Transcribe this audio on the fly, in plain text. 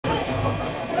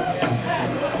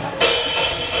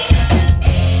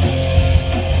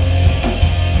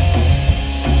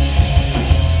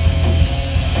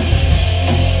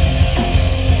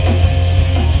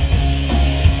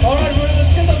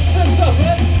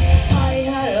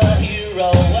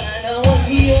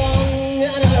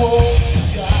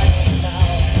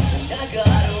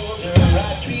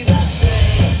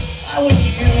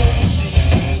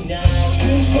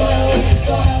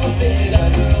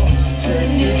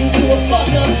fuck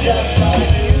up just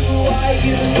like you. I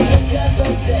used to forget the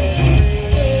day we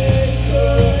said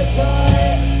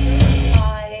goodbye.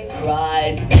 I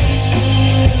cried.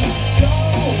 Please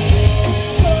don't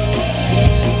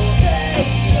stay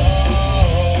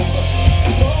home.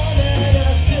 Mom and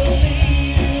I still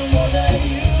need you more than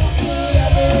you could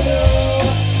ever know.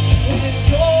 With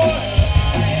your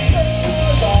light,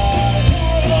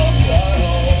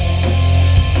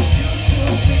 used to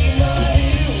be my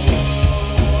hero.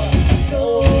 No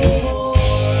more.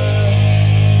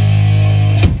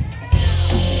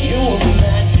 You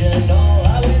imagine all I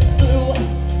went through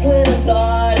when I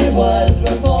thought it was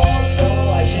my fault.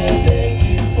 Though I should thank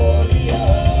you for the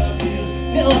abuse.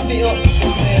 Now I feel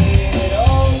it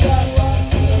all got lost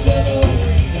in the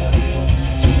memory of you.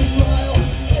 To smile,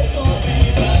 they gon' be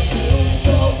back soon.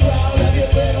 So proud of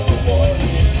your little boy.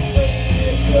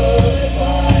 Wave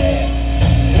goodbye.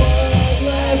 One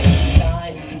last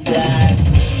time, Dad.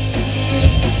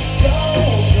 Please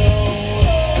don't go.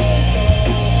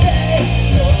 Stay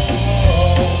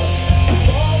home.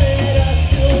 Mom and I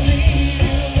still need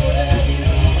you more than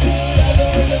you could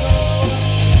ever know.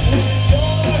 With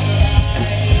your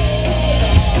light,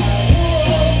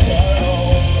 world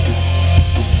girl.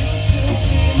 Used to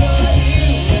be my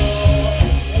hero.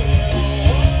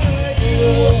 Where were you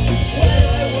when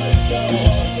I was so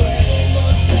afraid?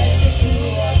 Mom said you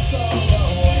grew up so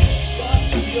away.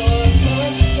 Lost your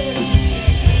consistency,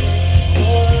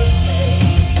 your pain.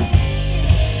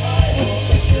 I hope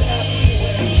that you're happy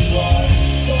where you are.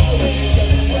 Always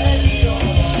and ready on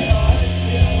my heart.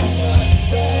 Still not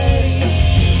ready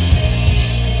to say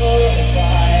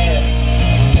goodbye.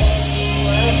 One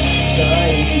last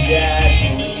time, Dad,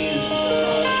 please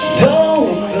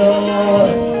don't go.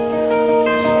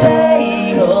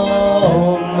 Stay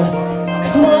home.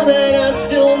 'Cause Mom and I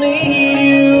still need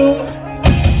you.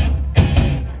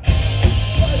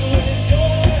 But with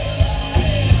your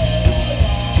light,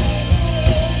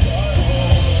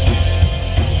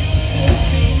 used to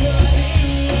be my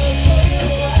hero. So you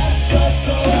left us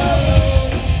so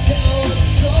alone. Now I'm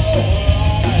so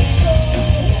lost, so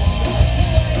lost.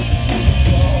 Ways to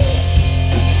go.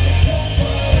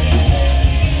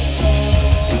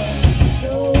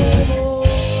 No more.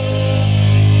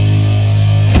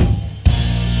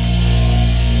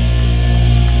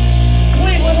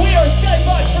 Cleveland, we are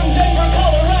Skyfox from Denver,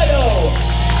 Colorado.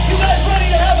 You guys ready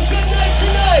to have a good night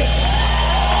tonight?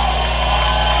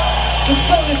 The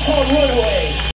song is called Runaway.